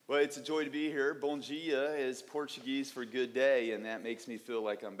it's a joy to be here. Bom dia is Portuguese for good day, and that makes me feel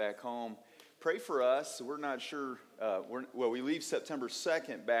like I'm back home. Pray for us. We're not sure. We leave September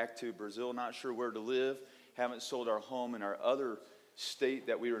 2nd back to Brazil, not sure where to live. Haven't sold our home in our other state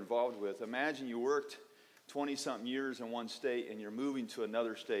that we were involved with. Imagine you worked 20-something years in one state, and you're moving to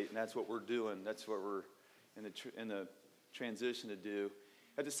another state, and that's what we're doing. That's what we're in the transition to do.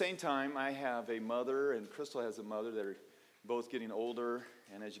 At the same time, I have a mother, and Crystal has a mother that are both getting older,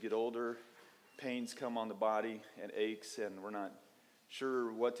 and as you get older, pains come on the body and aches, and we're not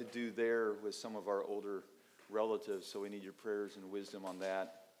sure what to do there with some of our older relatives, so we need your prayers and wisdom on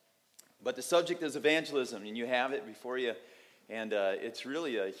that. But the subject is evangelism, and you have it before you, and it's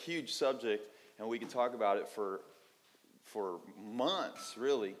really a huge subject, and we can talk about it for months,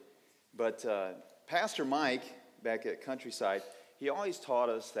 really. But Pastor Mike, back at Countryside, he always taught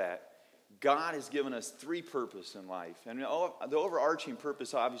us that God has given us three purposes in life. And the overarching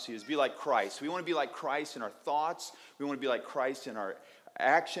purpose, obviously, is be like Christ. We want to be like Christ in our thoughts. We want to be like Christ in our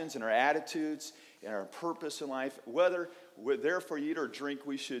actions and our attitudes and our purpose in life. Whether we're therefore eat or drink,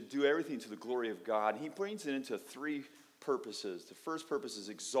 we should do everything to the glory of God. He brings it into three purposes. The first purpose is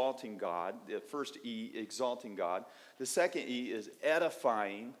exalting God. The first E, exalting God. The second E is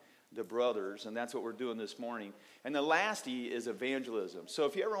edifying the brothers, and that's what we're doing this morning. And the last E is evangelism. So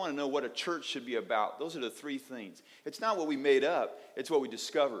if you ever want to know what a church should be about, those are the three things. It's not what we made up, it's what we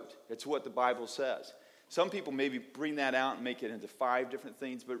discovered. It's what the Bible says. Some people maybe bring that out and make it into 5 different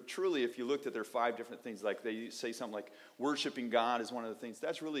things, but truly if you looked at their 5 different things, like they say something like worshiping God is one of the things,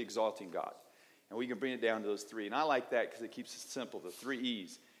 that's really exalting God. And we can bring it down to those 3. And I like that because it keeps it simple, the 3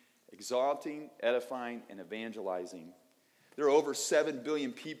 E's. Exalting, edifying, and evangelizing. There are over 7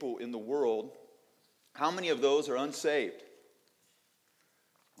 billion people in the world. How many of those are unsaved?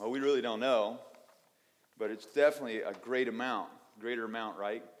 Well, we really don't know, but it's definitely a greater amount,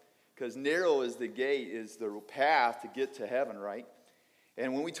 right? Because narrow is the gate, is the path to get to heaven, right?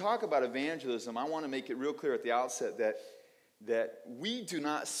 And when we talk about evangelism, I want to make it real clear at the outset that we do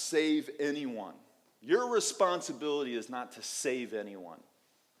not save anyone. Your responsibility is not to save anyone,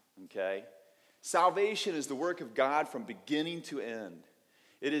 okay? Salvation is the work of God from beginning to end.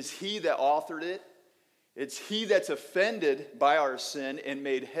 It is He that authored it. It's He that's offended by our sin and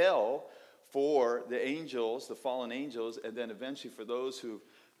made hell for the angels, the fallen angels, and then eventually for those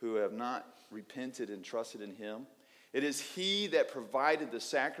who have not repented and trusted in Him. It is He that provided the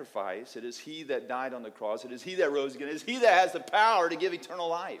sacrifice. It is He that died on the cross. It is He that rose again. It is He that has the power to give eternal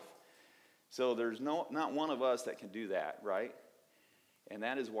life. So there's not one of us that can do that, right? And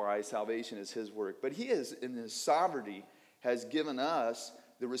that is why salvation is His work. But He is, in His sovereignty, has given us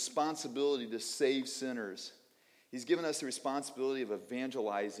the responsibility to save sinners. He's given us the responsibility of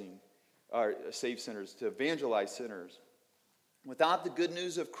evangelizing, or save sinners, to evangelize sinners. Without the good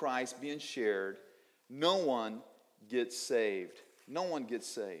news of Christ being shared, no one gets saved. No one gets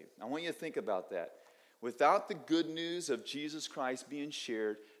saved. I want you to think about that. Without the good news of Jesus Christ being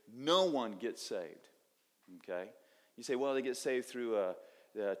shared, no one gets saved. Okay? You say, well, they get saved through a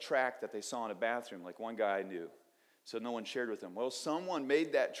tract that they saw in a bathroom, like one guy I knew. So no one shared with them. Well, someone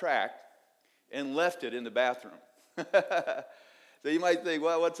made that tract and left it in the bathroom. So you might think,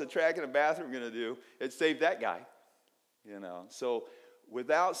 well, what's a tract in a bathroom going to do? It saved that guy. So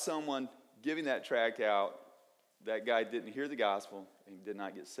without someone giving that tract out, that guy didn't hear the gospel and did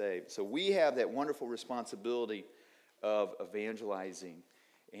not get saved. So we have that wonderful responsibility of evangelizing.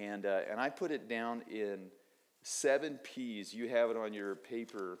 And I put it down in 7 P's. You have it on your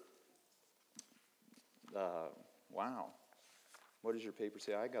paper. Wow. What does your paper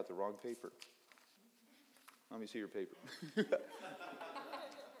say? I got the wrong paper. Let me see your paper.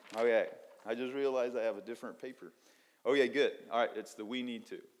 Okay. I just realized I have a different paper. Okay, good. All right. It's the we need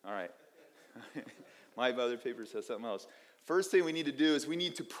to. All right. My other paper says something else. First thing we need to do is we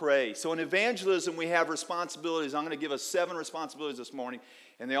need to pray. So in evangelism, we have responsibilities. I'm going to give us 7 responsibilities this morning,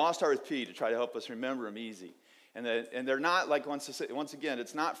 and they all start with P to try to help us remember them easy. And they're not, like once again,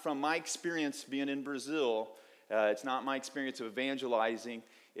 it's not from my experience being in Brazil. It's not my experience of evangelizing.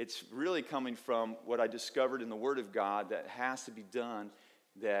 It's really coming from what I discovered in the Word of God that has to be done,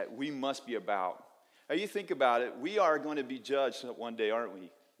 that we must be about. Now you think about it, we are going to be judged one day, aren't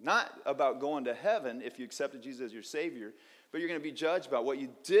we? Not about going to heaven if you accepted Jesus as your Savior, but you're going to be judged about what you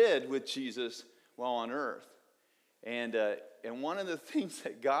did with Jesus while on earth. And one of the things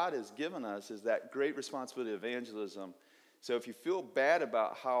that God has given us is that great responsibility of evangelism. So if you feel bad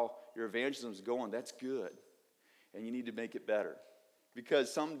about how your evangelism is going, that's good. And you need to make it better.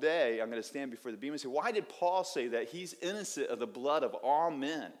 Because someday I'm going to stand before the beam and say, why did Paul say that he's innocent of the blood of all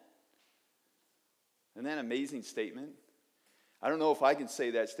men? Isn't that an amazing statement? I don't know if I can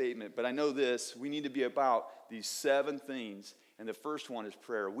say that statement, but I know this. We need to be about these 7 things, and the first one is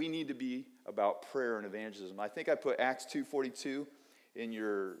prayer. We need to be about prayer and evangelism. I think I put Acts 2:42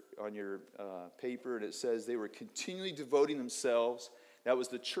 on your paper, and it says they were continually devoting themselves, that was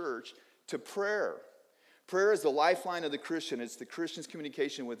the church, to prayer. Prayer is the lifeline of the Christian. It's the Christian's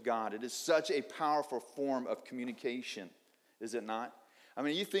communication with God. It is such a powerful form of communication, is it not? I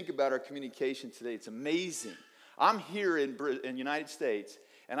mean, you think about our communication today, it's amazing. I'm here in the United States,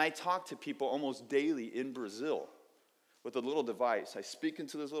 and I talk to people almost daily in Brazil with a little device. I speak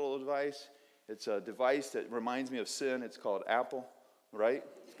into this little device. It's a device that reminds me of sin. It's called Apple, right?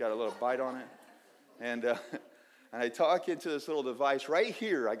 It's got a little bite on it. And I talk into this little device right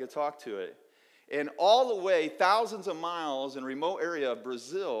here. I can talk to it. And all the way, thousands of miles in a remote area of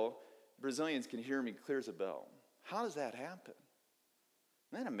Brazil, Brazilians can hear me clear as a bell. How does that happen?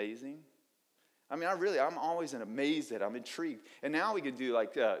 Isn't that amazing? I mean, I'm always amazed at it. I'm intrigued. And now we can do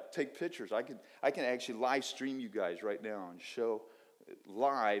take pictures. I can actually live stream you guys right now and show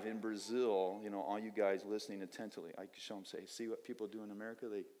live in Brazil, all you guys listening attentively. I can show them, say, see what people do in America?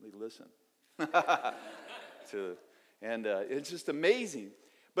 They listen. And it's just amazing.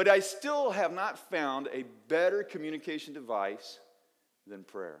 But I still have not found a better communication device than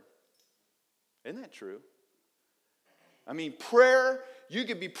prayer. Isn't that true? I mean, prayer, you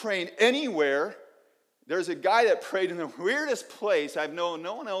could be praying anywhere. There's a guy that prayed in the weirdest place. I've known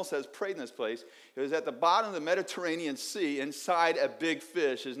no one else has prayed in this place. It was at the bottom of the Mediterranean Sea inside a big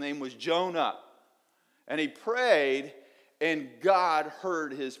fish. His name was Jonah. And he prayed, and God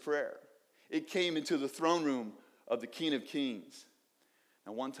heard his prayer. It came into the throne room of the King of Kings.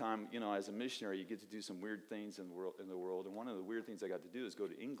 And one time, as a missionary, you get to do some weird things in the world. And one of the weird things I got to do is go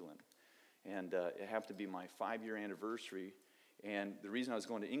to England. And it happened to be my 5-year anniversary. And the reason I was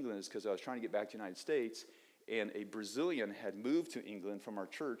going to England is because I was trying to get back to the United States. And a Brazilian had moved to England from our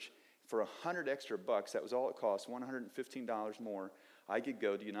church for $100 extra. That was all it cost, $115 more. I could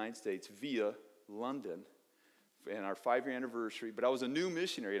go to the United States via London and our 5-year anniversary. But I was a new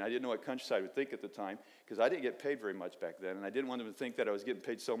missionary, and I didn't know what Countryside would think at the time because I didn't get paid very much back then. And I didn't want them to think that I was getting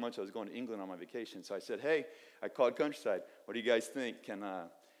paid so much I was going to England on my vacation. So I said, hey, I called Countryside. What do you guys think? Can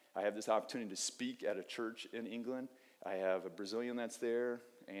I have this opportunity to speak at a church in England? I have a Brazilian that's there,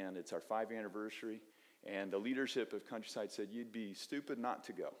 and it's our 5-year anniversary. And the leadership of Countryside said, you'd be stupid not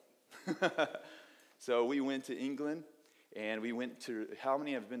to go. So we went to England, and we went to, how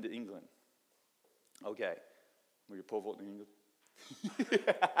many have been to England? Okay. Were you pole vaulting in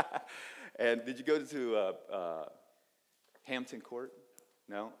England? And did you go to Hampton Court?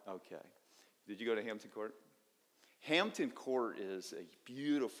 No? Okay. Did you go to Hampton Court? Hampton Court is a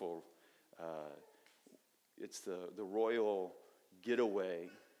beautiful, it's the royal getaway.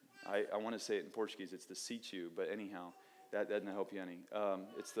 I want to say it in Portuguese, it's the sítio, but anyhow, that doesn't help you any.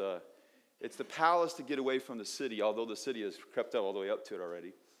 It's the palace to get away from the city, although the city has crept up all the way up to it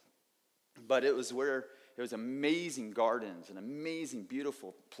already. But it was where there was amazing gardens, an amazing,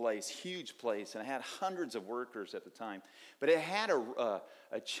 beautiful place, huge place, and it had hundreds of workers at the time. But it had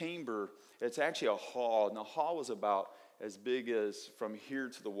a chamber. It's actually a hall, and the hall was about as big as from here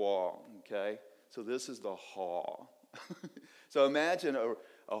to the wall, okay? So this is the hall. So imagine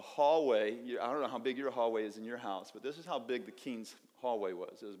a hallway. I don't know how big your hallway is in your house, but this is how big the king's hallway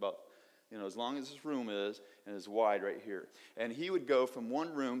was. It was about, as long as this room is, and it's wide right here. And he would go from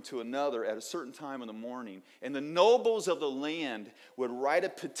one room to another at a certain time in the morning. And the nobles of the land would write a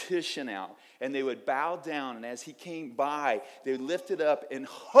petition out, and they would bow down. And as he came by, they would lift it up in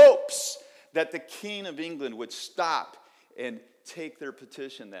hopes that the King of England would stop and take their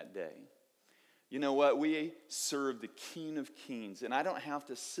petition that day. You know what? We serve the King of Kings. And I don't have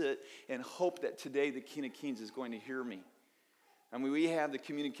to sit and hope that today the King of Kings is going to hear me. I mean, we have the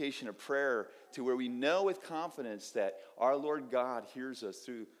communication of prayer to where we know with confidence that our Lord God hears us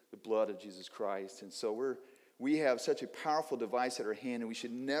through the blood of Jesus Christ. And so we have such a powerful device at our hand, and we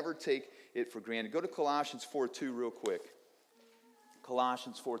should never take it for granted. Go to Colossians 4:2 real quick.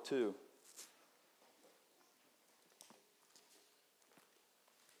 Colossians 4:2.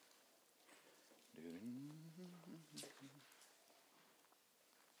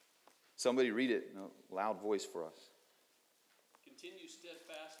 Somebody read it in a loud voice for us. Continue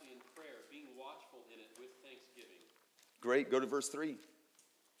steadfastly in prayer, being watchful in it with thanksgiving. Great. Go to verse 3.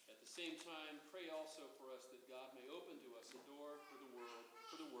 At the same time, pray also for us that God may open to us a door for the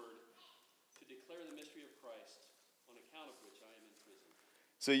word, to declare the mystery of Christ, on account of which I am in prison.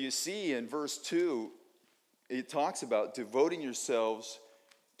 So you see in verse 2, it talks about devoting yourselves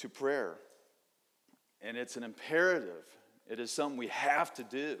to prayer. And it's an imperative. It is something we have to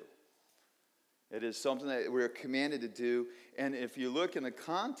do. It is something that we're commanded to do. And if you look in the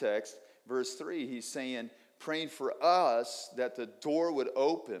context, verse 3, he's saying, praying for us that the door would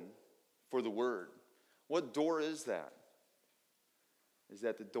open for the word. What door is that? Is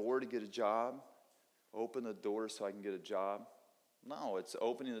that the door to get a job? Open the door so I can get a job? No, it's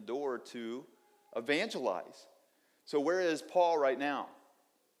opening the door to evangelize. So where is Paul right now?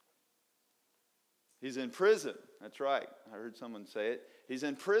 He's in prison. That's right. I heard someone say it. He's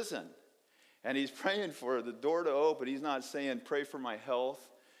in prison. And he's praying for the door to open. He's not saying, pray for my health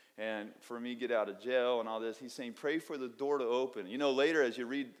and for me to get out of jail and all this. He's saying, pray for the door to open. You know, later as you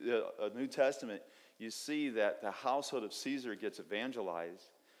read the New Testament, you see that the household of Caesar gets evangelized.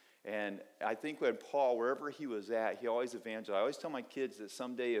 And I think when Paul, wherever he was at, he always evangelized. I always tell my kids that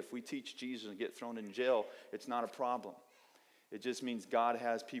someday if we teach Jesus and get thrown in jail, it's not a problem. It just means God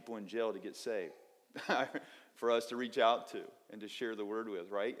has people in jail to get saved. For us to reach out to and to share the word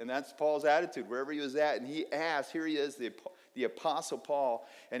with, right? And that's Paul's attitude, wherever he was at. And he asked, here he is, the Apostle Paul,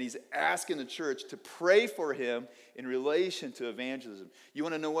 and he's asking the church to pray for him in relation to evangelism. You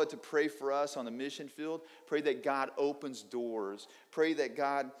want to know what to pray for us on the mission field? Pray that God opens doors. Pray that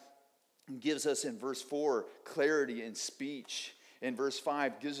God gives us, in verse 4, clarity in speech. In verse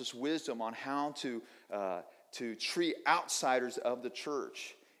 5, gives us wisdom on how to treat outsiders of the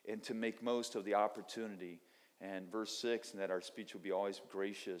church and to make most of the opportunity. And verse 6, and that our speech will be always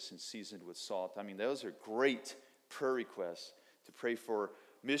gracious and seasoned with salt. I mean, those are great prayer requests to pray for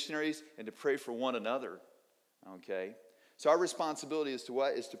missionaries and to pray for one another. Okay? So our responsibility is to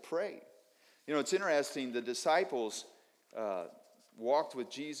what? Is to pray. You know, it's interesting, the disciples walked with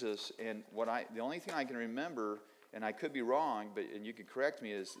Jesus, and the only thing I can remember, and I could be wrong, and you could correct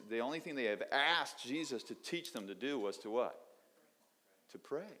me, is the only thing they have asked Jesus to teach them to do was to what? To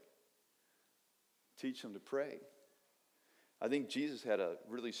pray. Teach them to pray. I think Jesus had a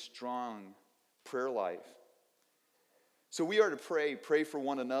really strong prayer life. So we are to pray for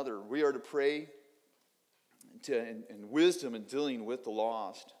one another. We are to pray in wisdom in dealing with the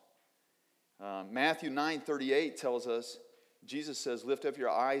lost. Matthew 9:38 tells us, Jesus says, lift up your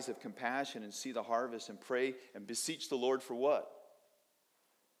eyes of compassion and see the harvest and pray and beseech the Lord for what?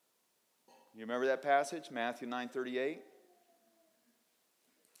 You remember that passage, Matthew 9:38?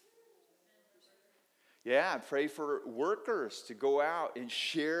 Yeah, pray for workers to go out and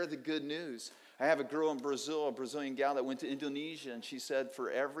share the good news. I have a girl in Brazil, a Brazilian gal that went to Indonesia, and she said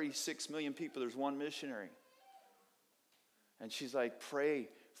for every 6 million people, there's one missionary. And she's like, pray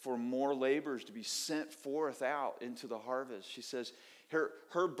for more laborers to be sent forth out into the harvest. She says,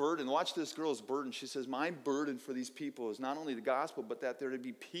 her burden, watch this girl's burden. She says, my burden for these people is not only the gospel, but that there to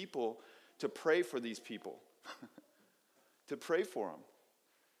be people to pray for these people. To pray for them.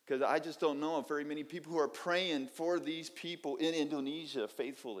 Because I just don't know of very many people who are praying for these people in Indonesia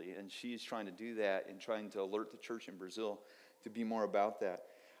faithfully. And she's trying to do that and trying to alert the church in Brazil to be more about that.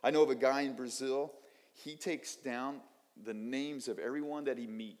 I know of a guy in Brazil, he takes down the names of everyone that he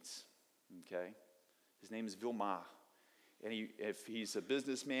meets. Okay? His name is Vilmar. And if he's a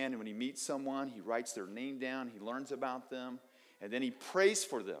businessman and when he meets someone, he writes their name down, he learns about them, and then he prays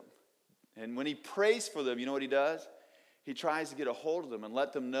for them. And when he prays for them, you know what he does? He tries to get a hold of them and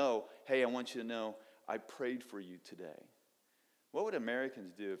let them know, hey, I want you to know I prayed for you today. What would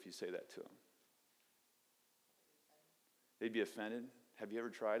Americans do if you say that to them? They'd be offended. Have you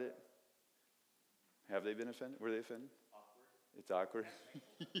ever tried it? Have they been offended? Were they offended? Awkward. It's awkward.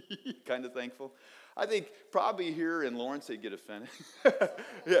 Kind of thankful. I think probably here in Lawrence they'd get offended.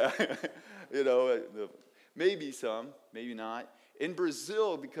 Yeah. You know, maybe some, maybe not. In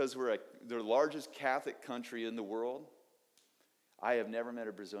Brazil, because we're the largest Catholic country in the world, I have never met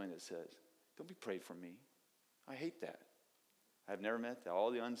a Brazilian that says, don't be prayed for me. I hate that. I've never met that. All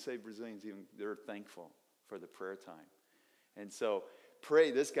the unsaved Brazilians, even they're thankful for the prayer time. And so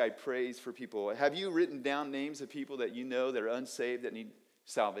pray. This guy prays for people. Have you written down names of people that you know that are unsaved that need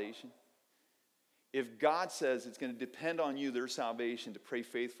salvation? If God says it's going to depend on you, their salvation, to pray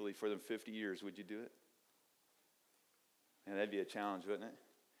faithfully for them 50 years, would you do it? Man, that'd be a challenge, wouldn't it?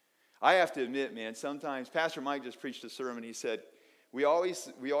 I have to admit, man, sometimes Pastor Mike just preached a sermon. He said, we always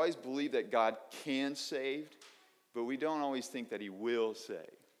believe that God can save, but we don't always think that he will save.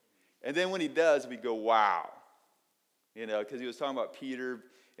 And then when he does, we go, wow. You know, because he was talking about Peter,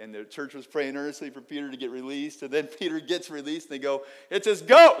 and the church was praying earnestly for Peter to get released, and then Peter gets released, and they go, it's his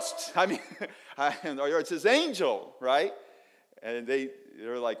ghost. I mean, or it's his angel, right? And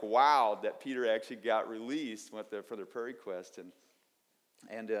they're like, wow, that Peter actually got released for their prayer request.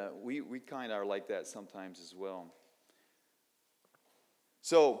 And we kind of are like that sometimes as well.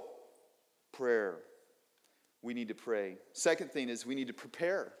 So, prayer. We need to pray. Second thing is we need to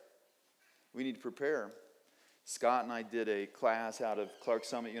prepare. We need to prepare. Scott and I did a class out of Clark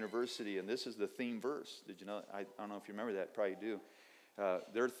Summit University, and this is the theme verse. Did you know? I don't know if you remember that. Probably do.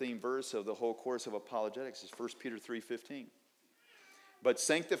 Their theme verse of the whole course of apologetics is 1 Peter 3:15. But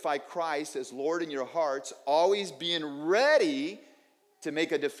sanctify Christ as Lord in your hearts, always being ready to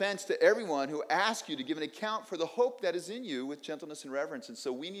make a defense to everyone who asks you to give an account for the hope that is in you with gentleness and reverence. And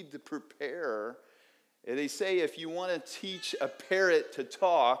so we need to prepare. They say if you want to teach a parrot to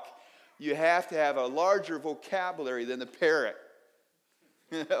talk, you have to have a larger vocabulary than the parrot.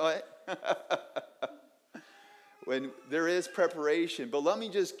 What? When there is preparation. But let me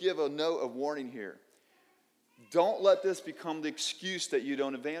just give a note of warning here. Don't let this become the excuse that you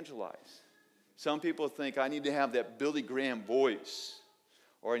don't evangelize. Some people think I need to have that Billy Graham voice,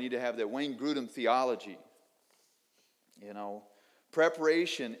 or I need to have that Wayne Grudem theology. You know,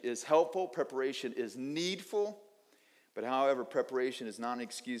 preparation is helpful, preparation is needful, but however, preparation is not an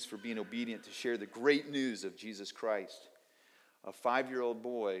excuse for being obedient to share the great news of Jesus Christ. A 5-year-old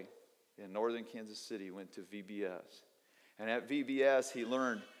boy in northern Kansas City went to VBS. And at VBS, he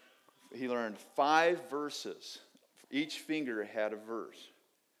learned 5 verses. Each finger had a verse.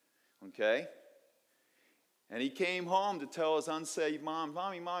 Okay? And he came home to tell his unsaved mom,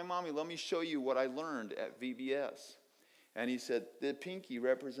 Mommy, let me show you what I learned at VBS. And he said, the pinky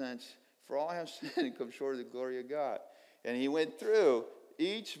represents, for all have sinned and come short of the glory of God. And he went through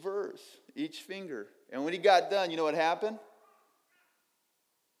each verse, each finger. And when he got done, you know what happened?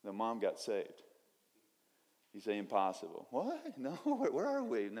 The mom got saved. You say impossible. What? No, where are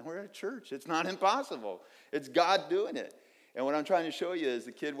we? No, we're at church. It's not impossible. It's God doing it. And what I'm trying to show you is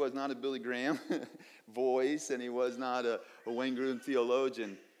the kid was not a Billy Graham voice, and he was not a Wayne Grudem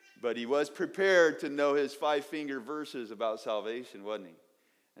theologian, but he was prepared to know his 5-finger verses about salvation, wasn't he?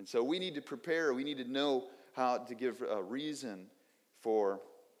 And so we need to prepare. We need to know how to give a reason for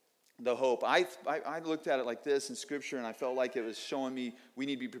the hope. I looked at it like this in Scripture, and I felt like it was showing me we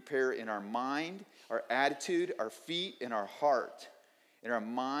need to be prepared in our mind, our attitude, our feet, and our heart. In our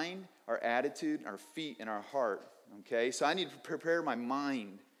mind, our attitude, our feet, and our heart. Okay? So I need to prepare my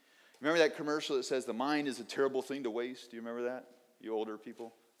mind. Remember that commercial that says the mind is a terrible thing to waste? Do you remember that? You older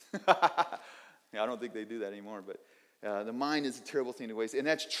people? Yeah, I don't think they do that anymore, but the mind is a terrible thing to waste. And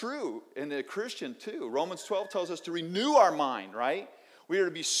that's true in the Christian too. Romans 12 tells us to renew our mind, right? We are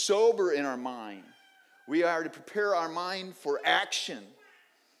to be sober in our mind. We are to prepare our mind for action.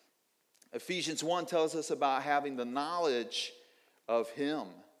 Ephesians 1 tells us about having the knowledge of Him.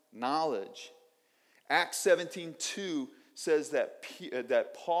 Knowledge. Acts 17:2 says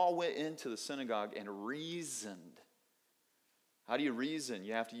that Paul went into the synagogue and reasoned. How do you reason?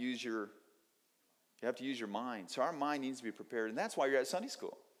 You have to use your mind. So our mind needs to be prepared. And that's why you're at Sunday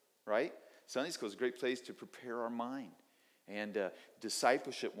school, right? Sunday school is a great place to prepare our mind. And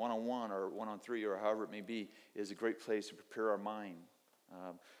discipleship 1-on-1 or 1-on-3 or however it may be is a great place to prepare our mind.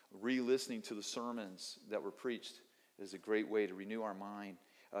 Re-listening to the sermons that were preached is a great way to renew our mind.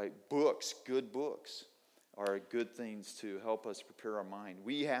 Books, good books, are good things to help us prepare our mind.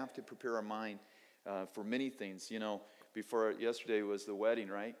 We have to prepare our mind for many things. You know, yesterday was the wedding,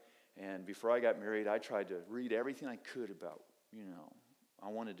 right? And before I got married, I tried to read everything I could about, I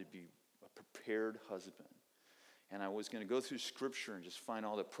wanted to be a prepared husband. And I was going to go through Scripture and just find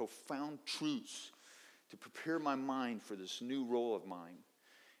all the profound truths to prepare my mind for this new role of mine.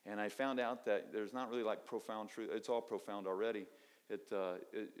 And I found out that there's not really like profound truth. It's all profound already.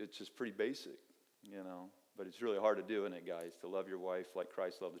 It's just pretty basic, But it's really hard to do, isn't it, guys? To love your wife like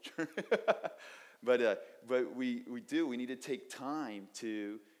Christ loved the church. But we do. We need to take time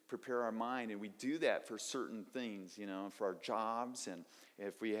to prepare our mind, and we do that for certain things, for our jobs, and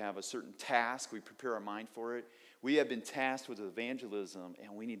if we have a certain task, we prepare our mind for it. We have been tasked with evangelism,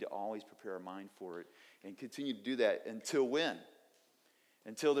 and we need to always prepare our mind for it and continue to do that until when?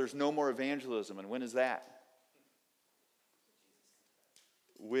 Until there's no more evangelism. And when is that?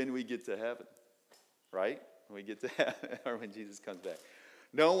 When we get to heaven, right? When we get to heaven, or when Jesus comes back.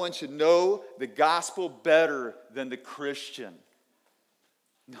 No one should know the gospel better than the Christian.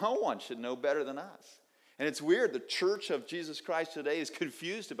 No one should know better than us. And it's weird, the church of Jesus Christ today is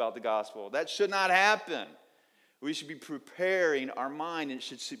confused about the gospel. That should not happen. We should be preparing our mind, and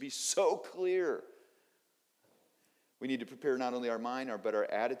it should be so clear. We need to prepare not only our mind, but our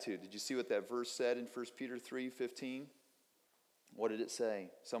attitude. Did you see what that verse said in 1 Peter 3:15? What did it say?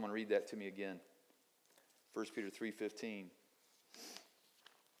 Someone read that to me again. 1 Peter 3:15.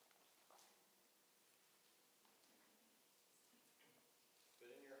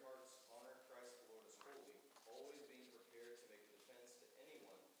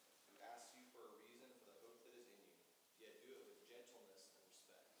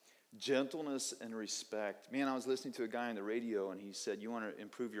 Gentleness and respect. Man, I was listening to a guy on the radio, and he said, you want to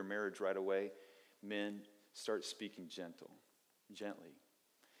improve your marriage right away? Men, start speaking gently.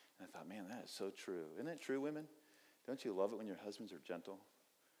 And I thought, man, that is so true. Isn't that true, women? Don't you love it when your husbands are gentle?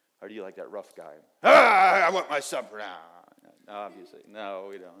 Or do you like that rough guy? I want my supper now. Obviously, no,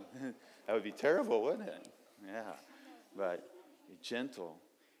 we don't. That would be terrible, wouldn't it? Yeah, but gentle.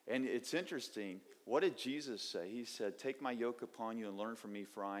 And it's interesting. What did Jesus say? He said, take my yoke upon you and learn from me,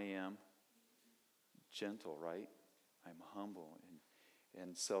 for I am gentle, right? I'm humble.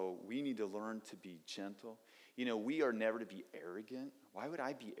 And so we need to learn to be gentle. You know, we are never to be arrogant. Why would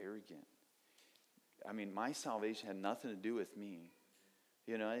I be arrogant? I mean, my salvation had nothing to do with me.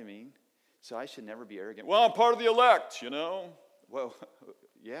 You know what I mean? So I should never be arrogant. Well, I'm part of the elect, you know. Well,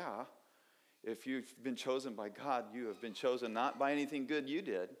 yeah. If you've been chosen by God, you have been chosen not by anything good you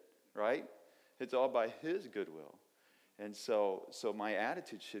did, right? It's all by his goodwill. And so my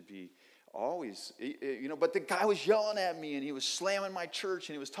attitude should be always, you know, but the guy was yelling at me, and he was slamming my church,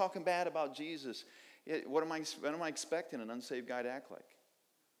 and he was talking bad about Jesus. What am I expecting an unsaved guy to act like?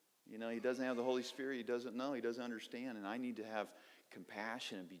 You know, he doesn't have the Holy Spirit. He doesn't know. He doesn't understand. And I need to have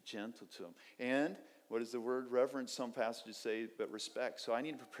compassion and be gentle to him. And what is the word? Reverence, some passages say, but respect. So I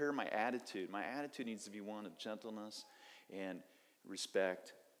need to prepare my attitude. My attitude needs to be one of gentleness and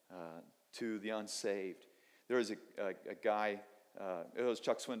respect to the unsaved. There was a guy, it was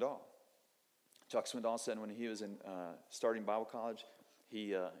Chuck Swindoll. Chuck Swindoll said when he was in starting Bible college,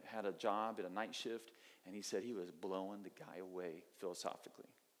 he had a job at a night shift, and he said he was blowing the guy away philosophically.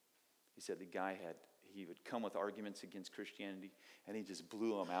 He said he would come with arguments against Christianity, and he just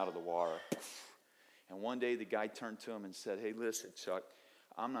blew him out of the water. And one day the guy turned to him and said, hey, listen, Chuck,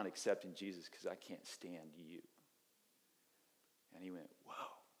 I'm not accepting Jesus because I can't stand you. And he went, whoa.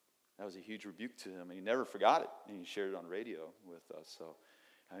 That was a huge rebuke to him, and he never forgot it, and he shared it on radio with us. So,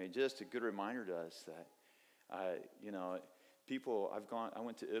 I mean, just a good reminder to us that, you know, I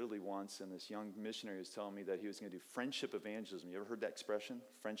went to Italy once, and this young missionary was telling me that he was going to do friendship evangelism. You ever heard that expression,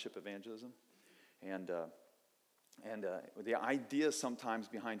 friendship evangelism? And the idea sometimes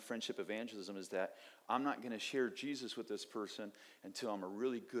behind friendship evangelism is that I'm not going to share Jesus with this person until I'm a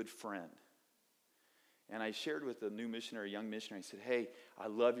really good friend. And I shared with a new missionary, young missionary, I said, hey, I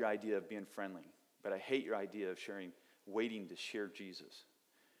love your idea of being friendly, but I hate your idea of waiting to share Jesus.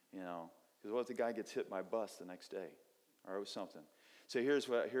 You know, because what if the guy gets hit by a bus the next day or something? So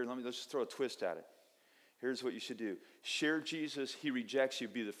let's just throw a twist at it. Here's what you should do. Share Jesus, he rejects you,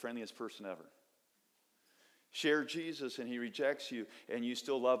 be the friendliest person ever. Share Jesus and he rejects you, and you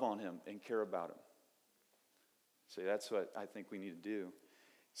still love on him and care about him. So that's what I think we need to do.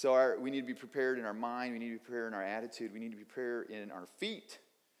 So we need to be prepared in our mind. We need to be prepared in our attitude. We need to be prepared in our feet.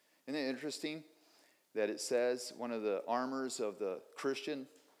 Isn't it interesting that it says one of the armors of the Christian,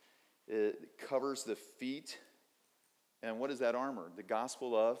 it covers the feet. And what is that armor? The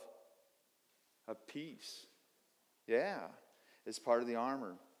gospel of peace. Yeah, it's part of the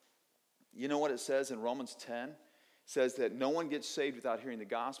armor. You know what it says in Romans 10? It says that no one gets saved without hearing the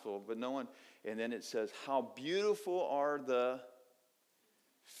gospel, but no one, and then it says, how beautiful are the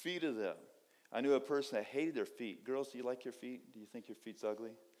feet of them. I knew a person that hated their feet. Girls, do you like your feet? Do you think your feet's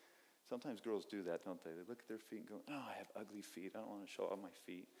ugly? Sometimes girls do that, don't they? They look at their feet and go, oh, I have ugly feet. I don't want to show off my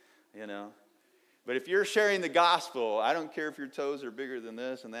feet, you know. But if you're sharing the gospel, I don't care if your toes are bigger than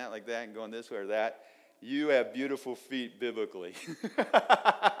this and that, like that, and going this way or that, you have beautiful feet biblically.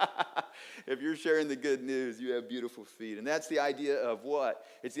 If you're sharing the good news, you have beautiful feet. And that's the idea of what?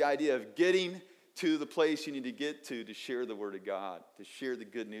 It's the idea of getting to the place you need to get to share the word of God, to share the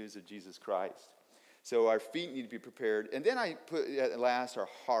good news of Jesus Christ. So our feet need to be prepared. And then I put at last our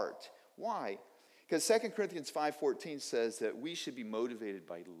heart. Why? Because 2 Corinthians 5:14 says that we should be motivated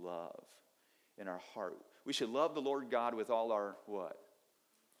by love in our heart. We should love the Lord God with all our what?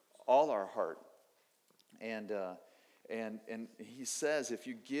 All our heart. And he says if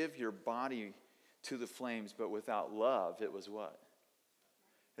you give your body to the flames but without love, it was what?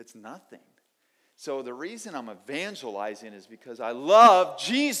 It's nothing. So the reason I'm evangelizing is because I love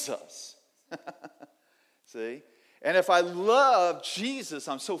Jesus. See? And if I love Jesus,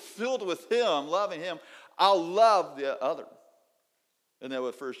 I'm so filled with him, loving him, I'll love the other. Isn't that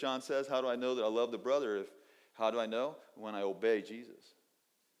what 1 John says? How do I know that I love the brother? How do I know? When I obey Jesus.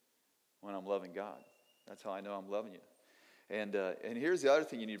 When I'm loving God. That's how I know I'm loving you. And here's the other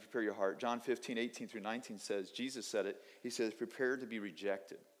thing you need to prepare your heart. John 15:18-19 says, Jesus said it. He says, prepare to be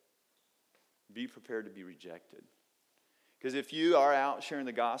rejected. Be prepared to be rejected. Because if you are out sharing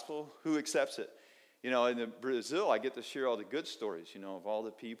the gospel, who accepts it? You know, in Brazil, I get to share all the good stories, you know, of all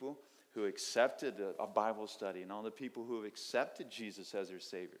the people who accepted a Bible study and all the people who have accepted Jesus as their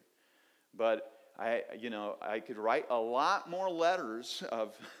Savior. But I could write a lot more letters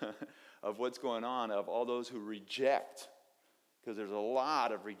of of what's going on, of all those who reject, because there's a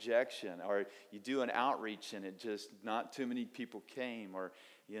lot of rejection. Or you do an outreach and it just not too many people came, or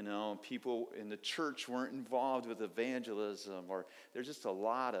people in the church weren't involved with evangelism, or there's just a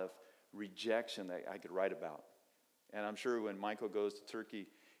lot of rejection that I could write about. And I'm sure when Michael goes to Turkey,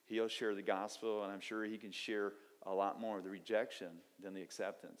 he'll share the gospel, and I'm sure he can share a lot more of the rejection than the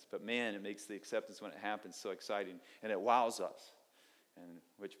acceptance. But man, it makes the acceptance when it happens so exciting, and it wows us, and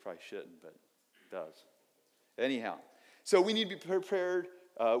which probably shouldn't, but it does. Anyhow, so we need to be prepared.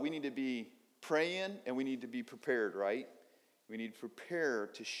 We need to be praying, and we need to be prepared, right? We need to prepare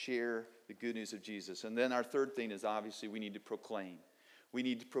to share the good news of Jesus. And then our third thing is obviously we need to proclaim. We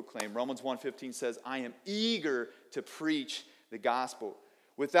need to proclaim. Romans 1:15 says, I am eager to preach the gospel.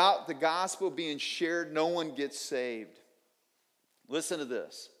 Without the gospel being shared, no one gets saved. Listen to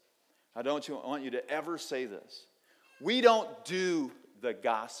this. I don't want you to ever say this. We don't do the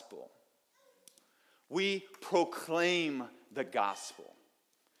gospel. We proclaim the gospel.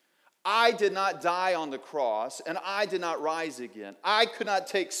 I did not die on the cross, and I did not rise again. I could not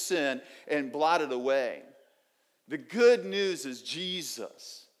take sin and blot it away. The good news is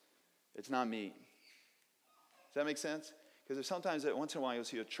Jesus. It's not me. Does that make sense? Because there's sometimes that once in a while you'll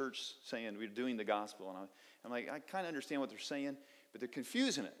see a church saying we're doing the gospel. And I'm like, I kind of understand what they're saying, but they're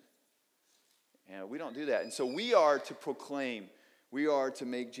confusing it. And we don't do that. And so we are to proclaim. We are to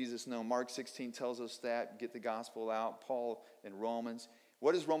make Jesus known. Mark 16 tells us that. Get the gospel out. Paul in Romans.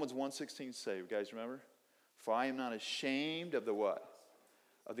 What does Romans 1:16 say? You guys remember? For I am not ashamed of the what?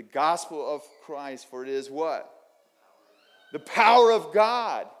 Of the gospel of Christ. For it is what? The power of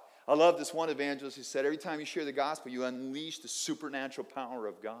God. I love this one evangelist who said, every time you share the gospel, you unleash the supernatural power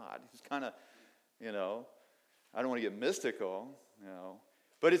of God. It's kind of, I don't want to get mystical,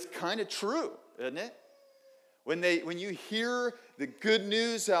 but it's kind of true, isn't it? When you hear the good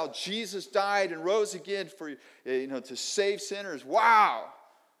news how Jesus died and rose again for to save sinners, wow!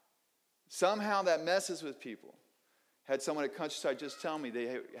 Somehow that messes with people. Had someone at Countryside just tell me they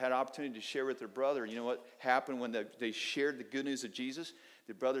had an opportunity to share with their brother. You know what happened when they shared the good news of Jesus?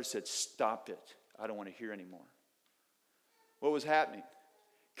 The brother said, stop it. I don't want to hear anymore. What was happening?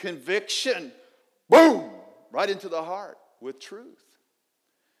 Conviction. Boom! Right into the heart with truth.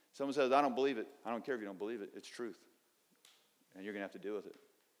 Someone says, I don't believe it. I don't care if you don't believe it. It's truth. And you're going to have to deal with it.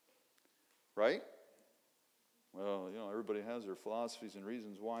 Right? Well, everybody has their philosophies and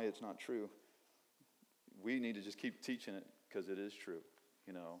reasons why it's not true. We need to just keep teaching it because it is true.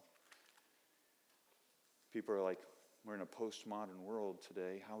 People are like, we're in a postmodern world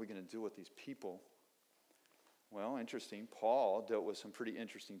today. How are we going to deal with these people? Well, interesting. Paul dealt with some pretty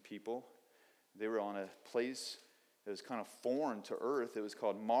interesting people. They were on a place that was kind of foreign to earth. It was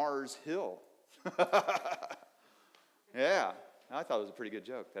called Mars Hill. Yeah, I thought it was a pretty good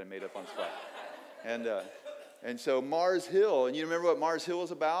joke that I made up on the spot. And so Mars Hill, and you remember what Mars Hill was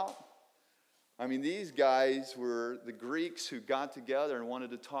about? I mean, these guys were the Greeks who got together and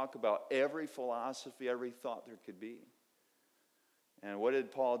wanted to talk about every philosophy, every thought there could be. And what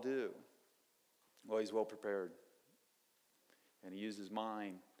did Paul do? Well, he's well prepared. And he used his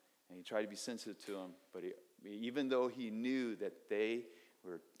mind, and he tried to be sensitive to them. But even though he knew that they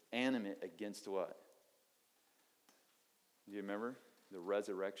were animate against what? Do you remember? The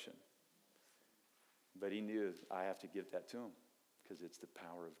resurrection. But he knew, I have to give that to him. Because it's the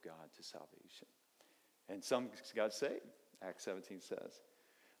power of God to salvation. And some got saved, Acts 17 says.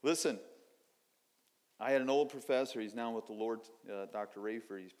 Listen, I had an old professor, he's now with the Lord, Dr.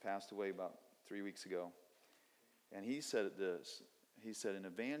 Rayford, he's passed away about 3 weeks ago. And he said this, he said in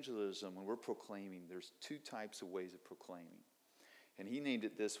evangelism, when we're proclaiming, there's two types of ways of proclaiming. And he named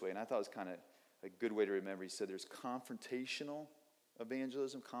it this way, and I thought it was kind of a good way to remember. He said there's confrontational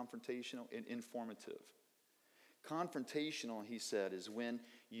evangelism, confrontational and informative. Confrontational, he said, is when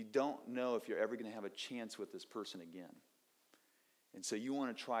you don't know if you're ever going to have a chance with this person again. And so you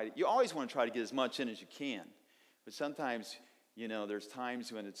always want to try to get as much in as you can. But sometimes, there's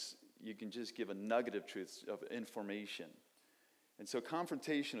times when you can just give a nugget of truth, of information. And so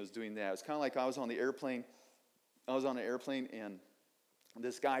confrontation was doing that. It's kind of like I was on the airplane, and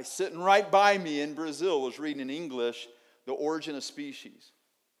this guy sitting right by me in Brazil was reading in English, The Origin of Species.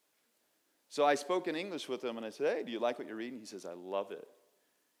 So I spoke in English with him, and I said, hey, do you like what you're reading? He says, I love it.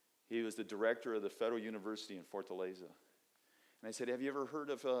 He was the director of the Federal University in Fortaleza. And I said, have you ever heard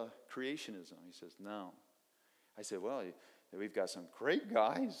of creationism? He says, no. I said, well, we've got some great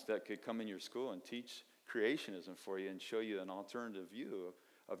guys that could come in your school and teach creationism for you and show you an alternative view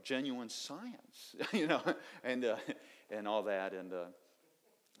of genuine science, and all that.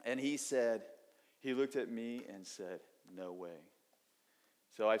 And he looked at me and said, no way.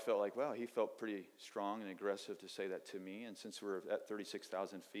 So I felt like, wow, he felt pretty strong and aggressive to say that to me. And since we're at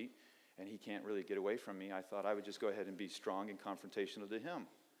 36,000 feet and he can't really get away from me, I thought I would just go ahead and be strong and confrontational to him.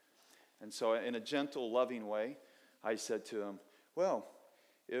 And so in a gentle, loving way, I said to him, well,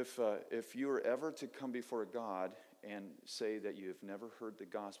 if you were ever to come before God and say that you have never heard the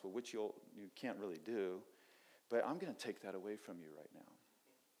gospel, which you can't really do, but I'm going to take that away from you right now.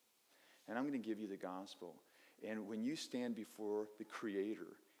 And I'm going to give you the gospel. And when you stand before the Creator,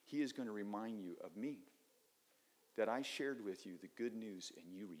 He is going to remind you of me, that I shared with you the good news and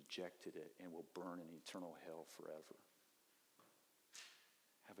you rejected it and will burn in eternal hell forever.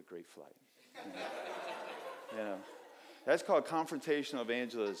 Have a great flight. That's called confrontational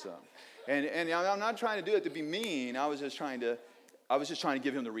evangelism. And I'm not trying to do it to be mean. I was just trying to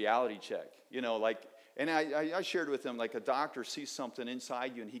give him the reality check. And I shared with him, like a doctor sees something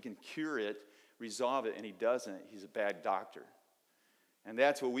inside you and he can cure it, resolve it, and he doesn't. He's a bad doctor. And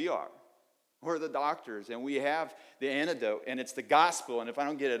that's what we are. We're the doctors, and we have the antidote, and it's the gospel, and if I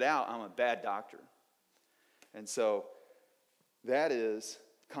don't get it out, I'm a bad doctor. And so that is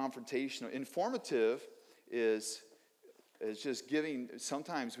confrontational. Informative is just giving.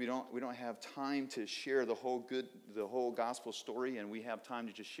 Sometimes we don't have time to share the whole gospel story, and we have time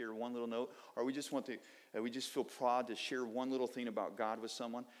to just share one little note, or we just feel proud to share one little thing about God with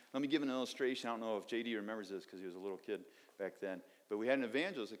someone. Let me give an illustration. I don't know if JD remembers this because he was a little kid back then, but we had an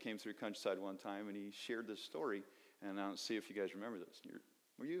evangelist that came through Countryside one time, and he shared this story, and I don't see if you guys remember this.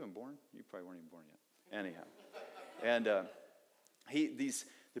 Were you even born? You probably weren't even born yet. Anyhow, and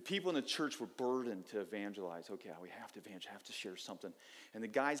the people in the church were burdened to evangelize. Okay, we have to evangelize, have to share something. And the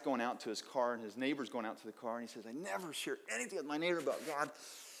guy's going out to his car, and his neighbor's going out to the car, and he says, I never share anything with my neighbor about God.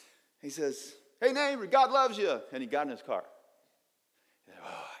 He says, hey, neighbor, God loves you. And he got in his car. He said,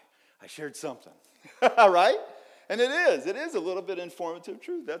 I shared something. Right? And it is a little bit informative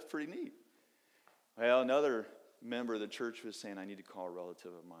truth. That's pretty neat. Well, another member of the church was saying, I need to call a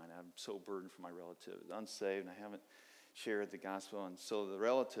relative of mine. I'm so burdened for my relative. He's unsaved, and I haven't shared the gospel. And so the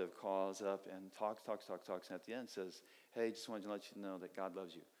relative calls up and talks, and at the end says, hey, just wanted to let you know that God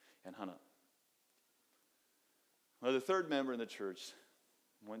loves you, and hung up. Well, the third member in the church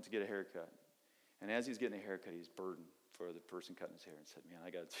went to get a haircut. And as he's getting a haircut, he's burdened for the person cutting his hair and said, man, I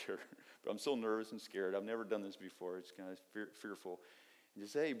got to share. But I'm so nervous and scared. I've never done this before. It's kind of fearful. And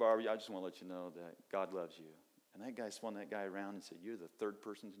just say, hey, Barbara, I just want to let you know that God loves you. And that guy spun that guy around and said, you're the third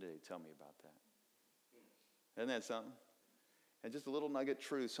person today to tell me about that. Isn't that something? And just a little nugget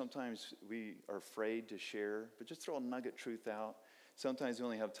truth. Sometimes we are afraid to share, but just throw a nugget truth out. Sometimes we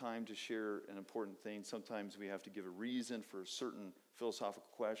only have time to share an important thing. Sometimes we have to give a reason for a certain philosophical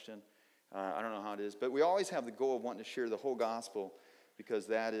question. I don't know how it is, but we always have the goal of wanting to share the whole gospel because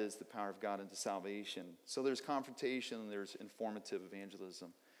that is the power of God into salvation. So there's confrontation and there's informative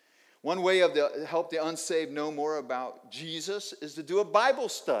evangelism. One way to help the unsaved know more about Jesus is to do a Bible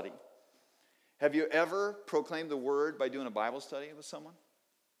study. Have you ever proclaimed the word by doing a Bible study with someone?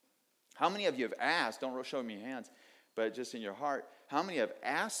 How many of you have asked, don't show me your hands, but just in your heart, how many have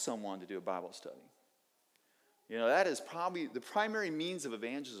asked someone to do a Bible study? That is probably the primary means of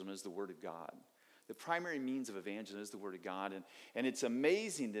evangelism is the Word of God. The primary means of evangelism is the Word of God. And it's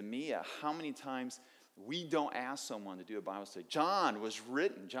amazing to me how many times we don't ask someone to do a Bible study. John was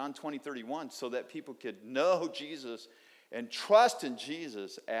written, John 20:31, so that people could know Jesus and trust in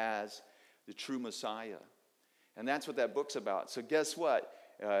Jesus as the true Messiah. And that's what that book's about. So guess what?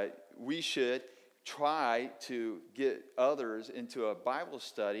 We should try to get others into a Bible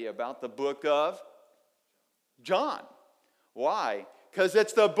study about the book of John. Why? Because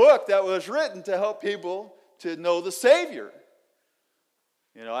it's the book that was written to help people to know the Savior.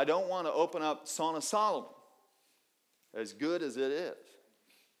 I don't want to open up Song of Solomon, as good as it is.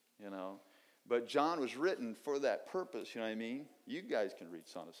 But John was written for that purpose, you know what I mean? You guys can read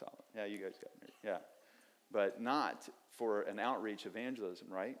Song of Solomon. Yeah, you guys got it. Yeah. But not for an outreach evangelism,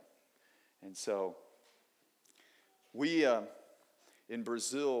 right? And so we, in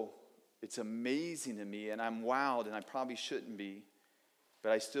Brazil, it's amazing to me, and I'm wowed, and I probably shouldn't be,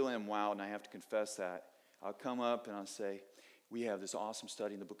 but I still am wowed, and I have to confess that. I'll come up and I'll say, we have this awesome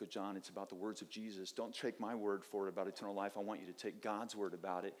study in the book of John. It's about the words of Jesus. Don't take my word for it about eternal life. I want you to take God's word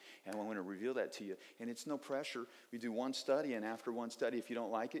about it, and I'm going to reveal that to you. And it's no pressure. We do one study, and after one study, if you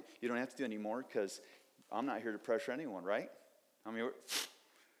don't like it, you don't have to do any more because I'm not here to pressure anyone, right? I mean,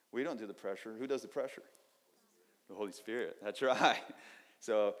 we don't do the pressure. Who does the pressure? The Holy Spirit. That's right.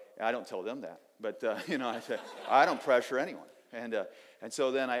 So I don't tell them that. But, I say, I don't pressure anyone. And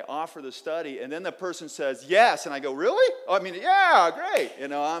so then I offer the study, and then the person says, yes. And I go, really? Oh, I mean, yeah, great.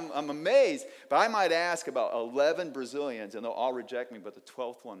 I'm amazed. But I might ask about 11 Brazilians, and they'll all reject me, but the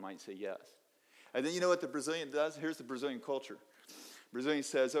 12th one might say yes. And then you know what the Brazilian does? Here's the Brazilian culture. Brazilian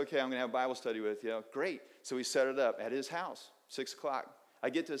says, okay, I'm going to have Bible study with you. Great. So we set it up at his house, 6 o'clock. I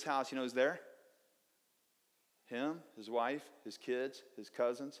get to his house, you know who's there? Him, his wife, his kids, his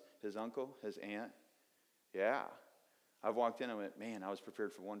cousins, his uncle, his aunt. Yeah. I've walked in and went, man, I was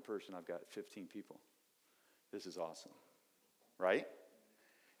prepared for one person. I've got 15 people. This is awesome. Right?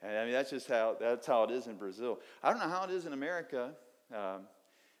 And I mean, that's how it is in Brazil. I don't know how it is in America,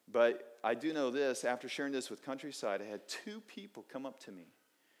 but I do know this. After sharing this with Countryside, I had 2 people come up to me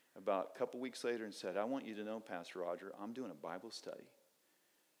about a couple weeks later and said, I want you to know, Pastor Roger, I'm doing a Bible study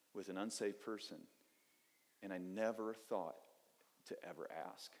with an unsaved person, and I never thought to ever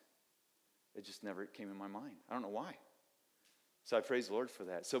ask. It just never came in my mind. I don't know why. So I praise the Lord for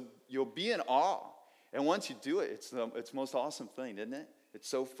that. So you'll be in awe. And once you do it, it's the most awesome thing, isn't it? It's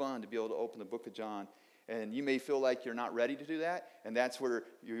so fun to be able to open the book of John. And you may feel like you're not ready to do that. And that's where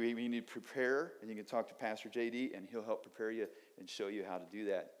you need to prepare. And you can talk to Pastor JD, and he'll help prepare you and show you how to do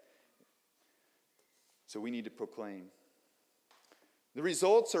that. So we need to proclaim. The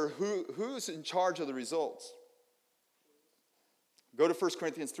results are who's in charge of the results. Go to 1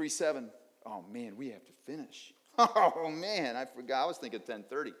 Corinthians 3:7. Oh, man, we have to finish. Oh, man, I forgot. I was thinking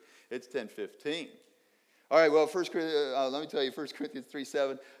 10:30. It's 10:15. All right, well, let me tell you, 1 Corinthians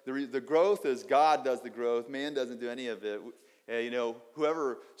 3:7. The growth is God does the growth. Man doesn't do any of it.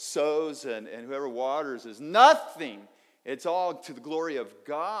 Whoever sows and whoever waters is nothing. It's all to the glory of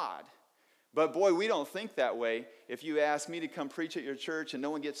God. But, boy, we don't think that way. If you ask me to come preach at your church and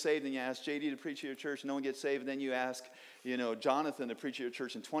no one gets saved, then you ask JD to preach at your church and no one gets saved, and then you ask, Jonathan to preach at your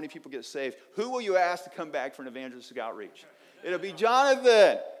church and 20 people get saved, who will you ask to come back for an evangelistic outreach? It'll be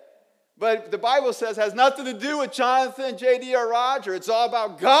Jonathan. But the Bible says it has nothing to do with Jonathan, JD, or Roger. It's all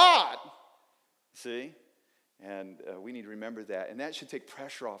about God. See? And we need to remember that. And that should take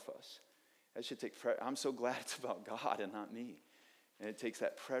pressure off us. I'm so glad it's about God and not me. And it takes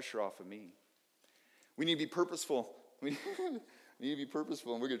that pressure off of me. We need to be purposeful. We need to be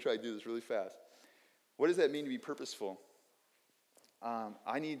purposeful, and we're going to try to do this really fast. What does that mean to be purposeful?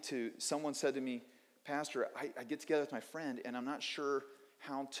 Someone said to me, Pastor, I get together with my friend, and I'm not sure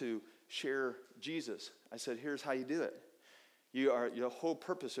how to share Jesus. I said, here's how you do it. The whole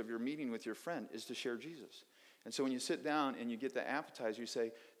purpose of your meeting with your friend is to share Jesus. And so when you sit down and you get the appetizer, you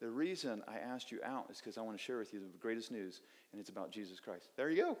say, the reason I asked you out is because I want to share with you the greatest news, and it's about Jesus Christ. There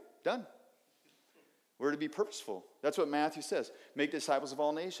you go. Done. We're to be purposeful. That's what Matthew says. Make disciples of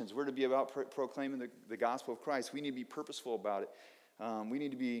all nations. We're to be about proclaiming the gospel of Christ. We need to be purposeful about it. We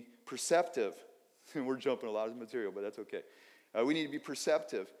need to be perceptive. We're jumping a lot of material, but that's okay. We need to be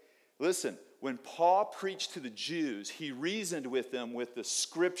perceptive. Listen, when Paul preached to the Jews, he reasoned with them with the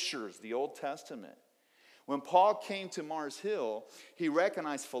scriptures, the Old Testament. When Paul came to Mars Hill, he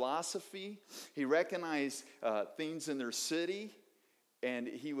recognized philosophy. He recognized things in their city. And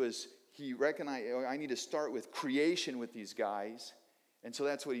he recognized, I need to start with creation with these guys. And so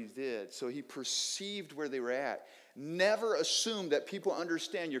that's what he did. So he perceived where they were at. Never assume that people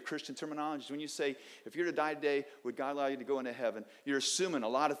understand your Christian terminology. When you say, if you're to die today, would God allow you to go into heaven? You're assuming a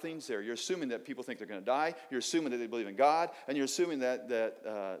lot of things there. You're assuming that people think they're going to die. You're assuming that they believe in God. And you're assuming that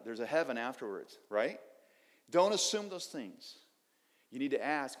there's a heaven afterwards, right? Don't assume those things. You need to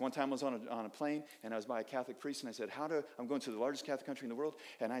ask. One time I was on a plane, and I was by a Catholic priest, and I said, I'm going to the largest Catholic country in the world,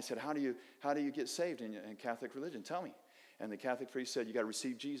 and I said, how do you get saved in Catholic religion? Tell me. And the Catholic priest said, you got to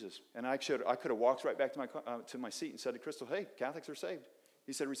receive Jesus. And I could have walked right back to my seat and said to Crystal, hey, Catholics are saved.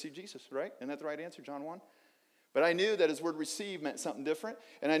 He said, receive Jesus, right? Isn't that the right answer, John 1? But I knew that his word receive meant something different,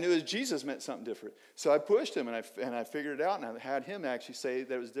 and I knew his Jesus meant something different. So I pushed him, and I figured it out, and I had him actually say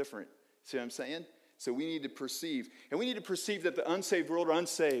that it was different. See what I'm saying? So we need to perceive. And we need to perceive that the unsaved world are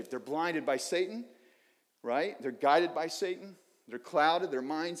unsaved. They're blinded by Satan, right? They're guided by Satan. They're clouded. Their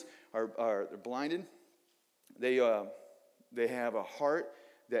minds are blinded. They have a heart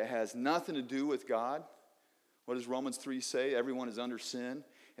that has nothing to do with God. What does Romans 3 say? Everyone is under sin,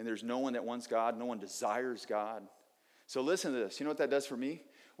 and there's no one that wants God. No one desires God. So listen to this. You know what that does for me?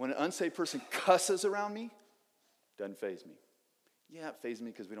 When an unsaved person cusses around me, it doesn't faze me. Yeah, it fazes me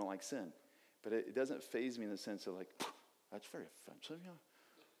because we don't like sin. But it doesn't faze me in the sense of like, that's very offensive.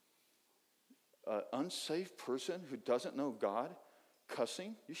 An unsaved person who doesn't know God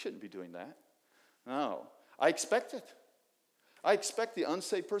cussing, you shouldn't be doing that. No, I expect it. I expect the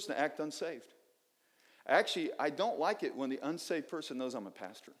unsaved person to act unsaved. Actually, I don't like it when the unsaved person knows I'm a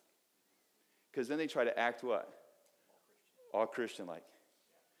pastor. Because then they try to act what? All Christian like.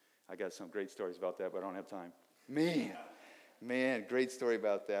 I got some great stories about that, but I don't have time. Man, great story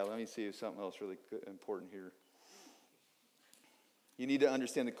about that. Let me see if something else really important here. You need to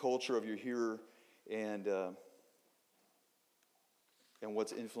understand the culture of your hearer and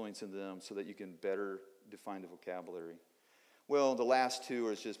what's influencing them so that you can better define the vocabulary. Well, the last two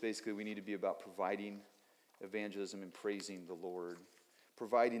is just basically we need to be about providing evangelism and praising the Lord.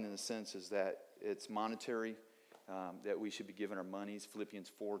 Providing in the sense is that it's monetary, that we should be giving our monies. Philippians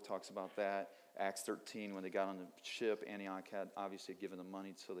 4 talks about that. Acts 13, when they got on the ship, Antioch had obviously given them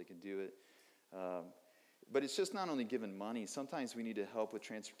money so they could do it. But it's just not only giving money. Sometimes we need to help with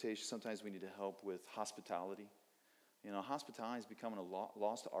transportation. Sometimes we need to help with hospitality. You know, hospitality is becoming a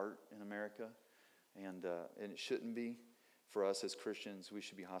lost art in America, and it shouldn't be. For us as Christians, we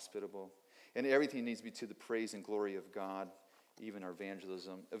should be hospitable. And everything needs to be to the praise and glory of God, even our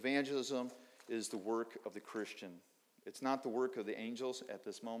evangelism. Evangelism is the work of the Christian. It's not the work of the angels at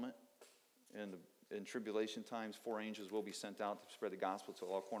this moment. In tribulation times, 4 angels will be sent out to spread the gospel to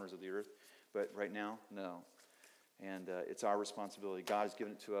all corners of the earth. But right now, no. And it's our responsibility. God has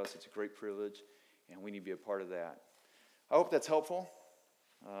given it to us. It's a great privilege, and we need to be a part of that. I hope that's helpful.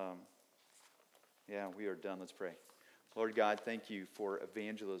 Yeah, we are done. Let's pray. Lord God, thank you for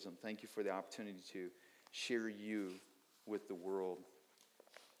evangelism. Thank you for the opportunity to share you with the world.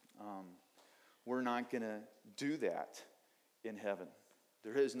 We're not going to do that in heaven.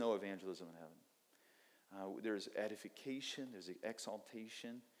 There is no evangelism in heaven. There's edification, there's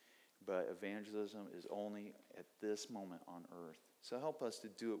exaltation, but evangelism is only at this moment on earth. So help us to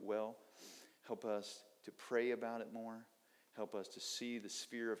do it well. Help us to pray about it more. Help us to see the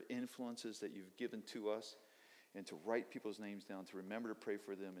sphere of influences that you've given to us, and to write people's names down, to remember to pray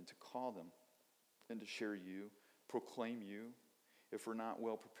for them, and to call them, and to share you, proclaim you. If we're not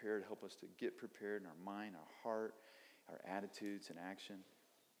well prepared, help us to get prepared in our mind, our heart, our attitudes and action.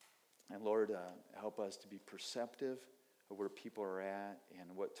 And Lord, help us to be perceptive of where people are at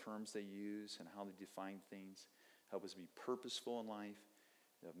and what terms they use and how they define things. Help us be purposeful in life,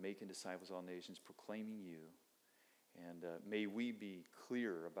 of making disciples of all nations, proclaiming you. And may we be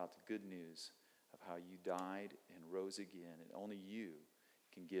clear about the good news of how you died and rose again, and only you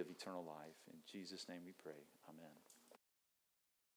can give eternal life. In Jesus' name we pray. Amen.